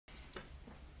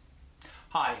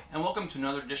Hi, and welcome to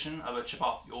another edition of a Chip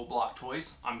Off the Old Block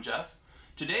Toys. I'm Jeff.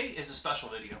 Today is a special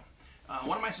video.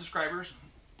 One of my subscribers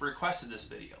requested this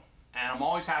video, and I'm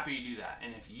always happy to do that.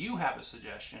 And if you have a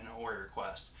suggestion or a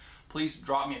request, please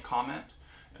drop me a comment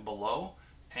below,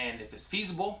 and if it's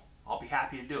feasible, I'll be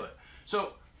happy to do it.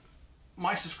 So,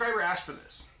 my subscriber asked for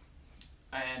this,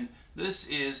 and this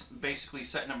is basically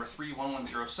set number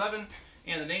 31107,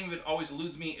 and the name of it always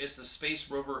eludes me. It's the Space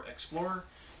Rover Explorer.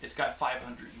 It's got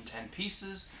 510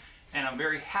 pieces, and I'm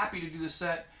very happy to do the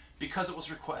set because it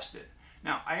was requested.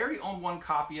 Now, I already own one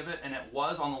copy of it, and it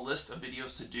was on the list of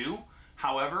videos to do.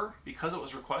 However, because it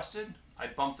was requested, I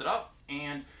bumped it up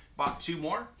and bought two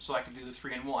more so I could do the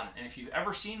 3-in-1. And if you've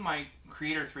ever seen my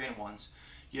Creator 3-in-1s,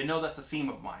 you know that's a theme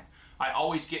of mine. I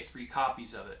always get 3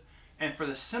 copies of it. And for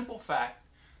the simple fact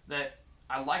that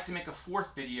I like to make a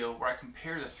 4th video where I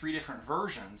compare the 3 different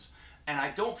versions, and I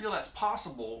don't feel that's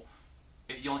possible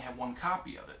if you only have one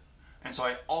copy of it. And so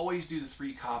I always do the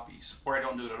 3 copies, or I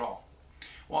don't do it at all.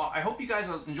 Well, I hope you guys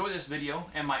will enjoy this video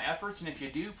and my efforts, and if you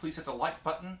do, please hit the like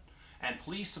button, and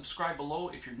please subscribe below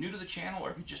if you're new to the channel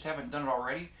or if you just haven't done it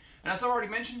already. And as I already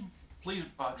mentioned, please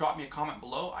drop me a comment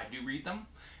below. I do read them.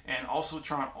 And also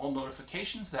turn on all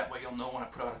notifications, that way you'll know when I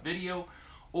put out a video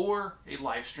or a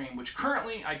live stream, which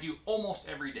currently I do almost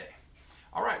every day.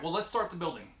 Alright, well, let's start the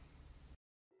building.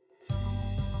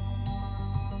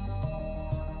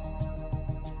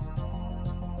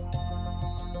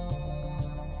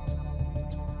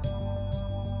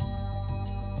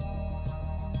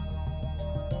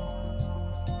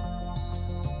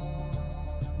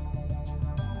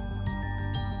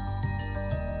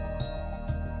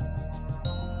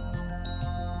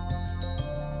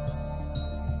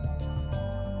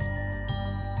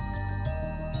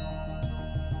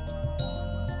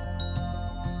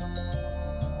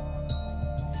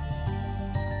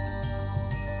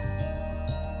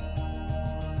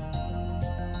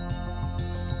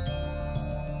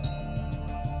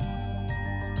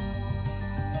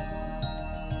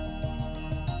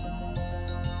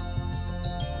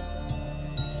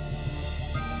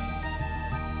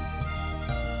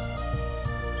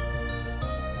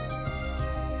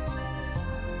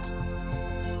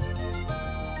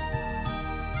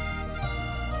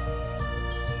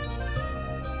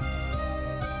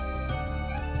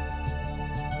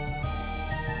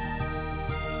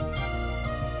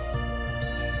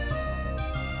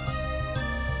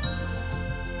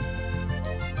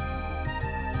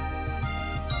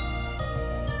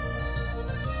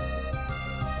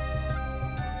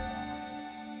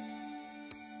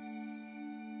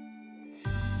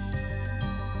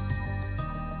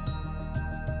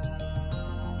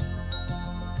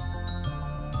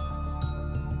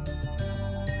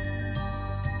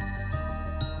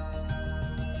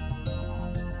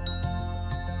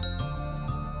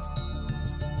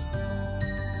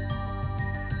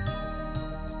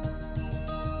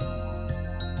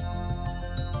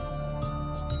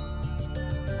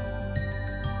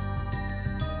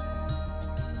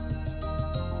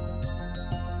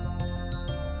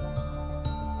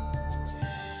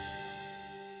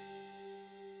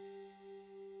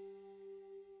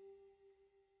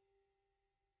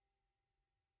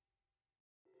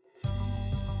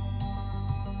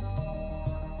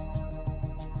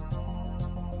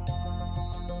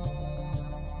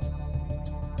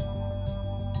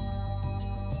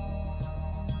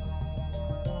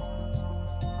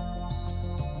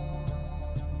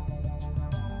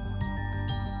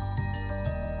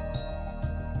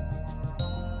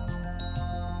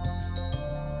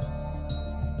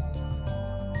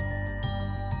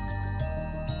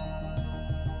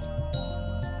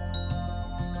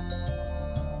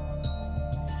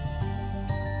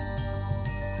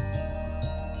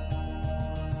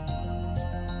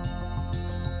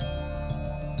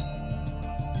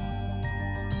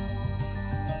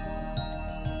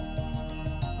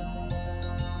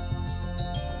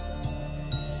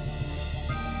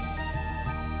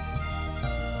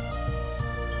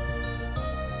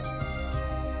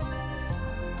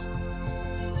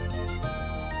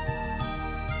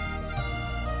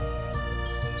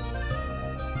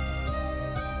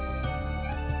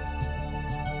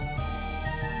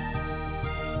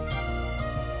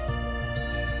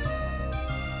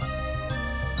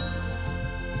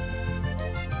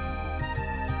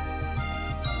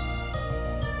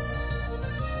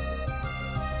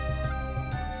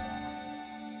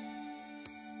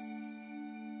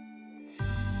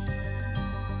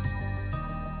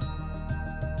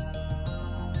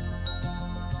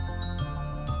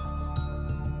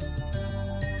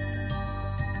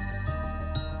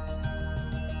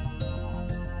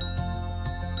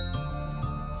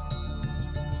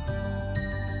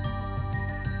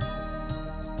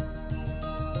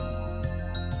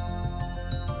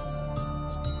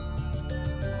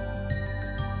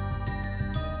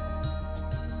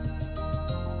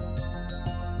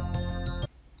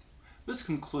 This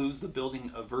concludes the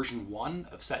building of version 1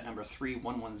 of set number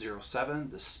 31107,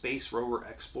 the Space Rover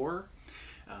Explorer.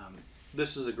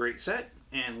 This is a great set,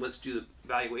 and let's do the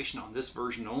evaluation on this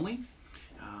version only.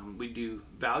 We do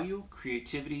value,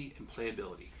 creativity, and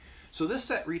playability. So this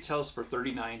set retails for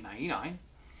 $39.99,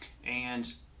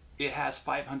 and it has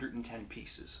 510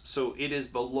 pieces. So it is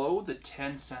below the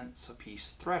 10 cents a piece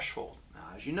threshold.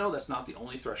 Now, as you know, that's not the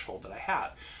only threshold that I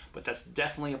have, but that's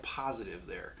definitely a positive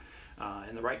there,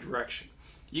 in the right direction.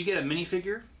 You get a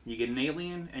minifigure, you get an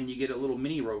alien, and you get a little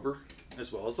mini rover,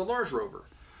 as well as the large rover.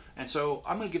 And so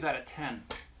I'm going to give that a 10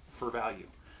 for value,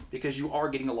 because you are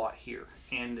getting a lot here.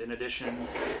 And in addition,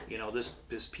 you know,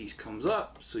 this piece comes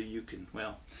up, so you can,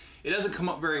 well, it doesn't come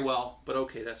up very well, but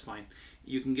okay, that's fine.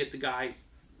 You can get the guy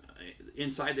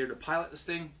inside there to pilot this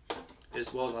thing,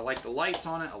 as well as I like the lights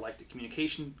on it. I like the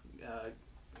communication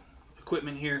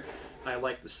equipment here. I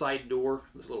like the side door,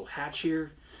 this little hatch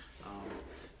here.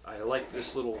 I like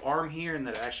this little arm here, and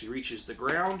that it actually reaches the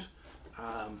ground.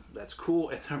 That's cool.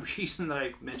 And the reason that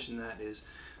I mentioned that is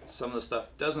some of the stuff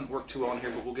doesn't work too well in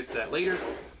here, but we'll get to that later.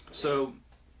 So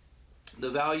the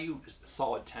value is a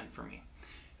solid 10 for me.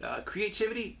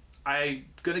 Creativity, I'm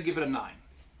gonna give it a 9,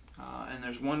 and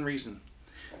there's one reason.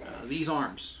 These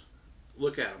arms,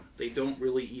 look at them. They don't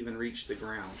really even reach the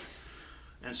ground,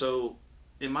 and so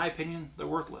in my opinion, they're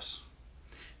worthless.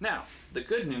 Now the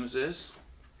good news is,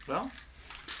 well,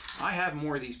 I have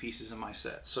more of these pieces in my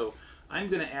set, so I'm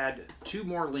going to add 2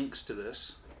 more links to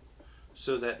this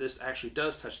so that this actually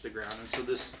does touch the ground, and so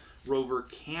this rover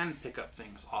can pick up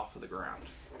things off of the ground.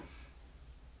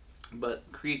 But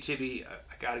creativity,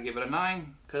 I got to give it a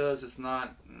 9 because it's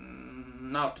not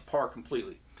up to par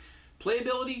completely.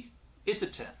 Playability, it's a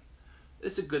 10.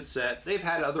 It's a good set. They've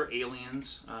had other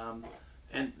aliens,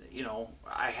 and you know,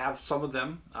 I have some of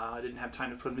them. I didn't have time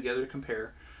to put them together to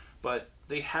compare, but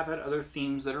they have had other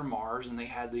themes that are Mars, and they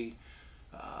had the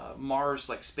Mars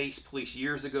like Space Police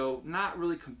years ago. Not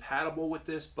really compatible with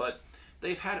this, but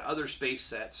they've had other space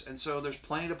sets, and so there's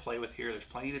plenty to play with here. There's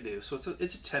plenty to do, so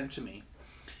it's a 10 to me.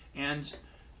 And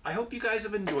I hope you guys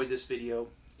have enjoyed this video,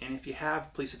 and if you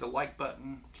have, please hit the like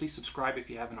button. Please subscribe if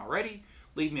you haven't already.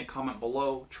 Leave me a comment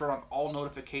below. Turn on all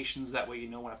notifications, that way you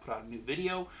know when I put out a new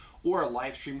video or a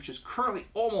live stream, which is currently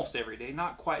almost every day.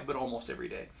 Not quite, but almost every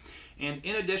day. And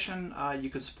in addition, you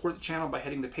can support the channel by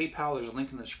heading to PayPal. There's a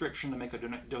link in the description to make a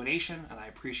donation, and I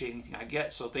appreciate anything I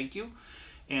get, so thank you.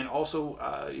 And also,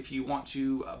 if you want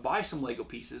to buy some Lego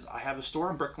pieces, I have a store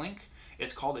on Bricklink.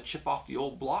 It's called A Chip Off the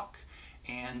Old Block,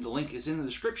 and the link is in the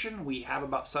description. We have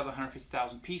about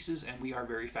 750,000 pieces, and we are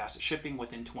very fast at shipping,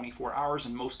 within 24 hours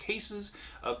in most cases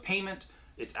of payment.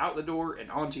 It's out the door and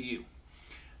on to you.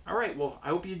 All right, well, I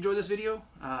hope you enjoyed this video.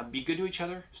 Be good to each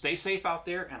other. Stay safe out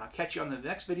there, and I'll catch you on the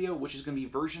next video, which is going to be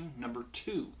version number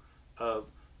 2 of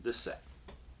this set.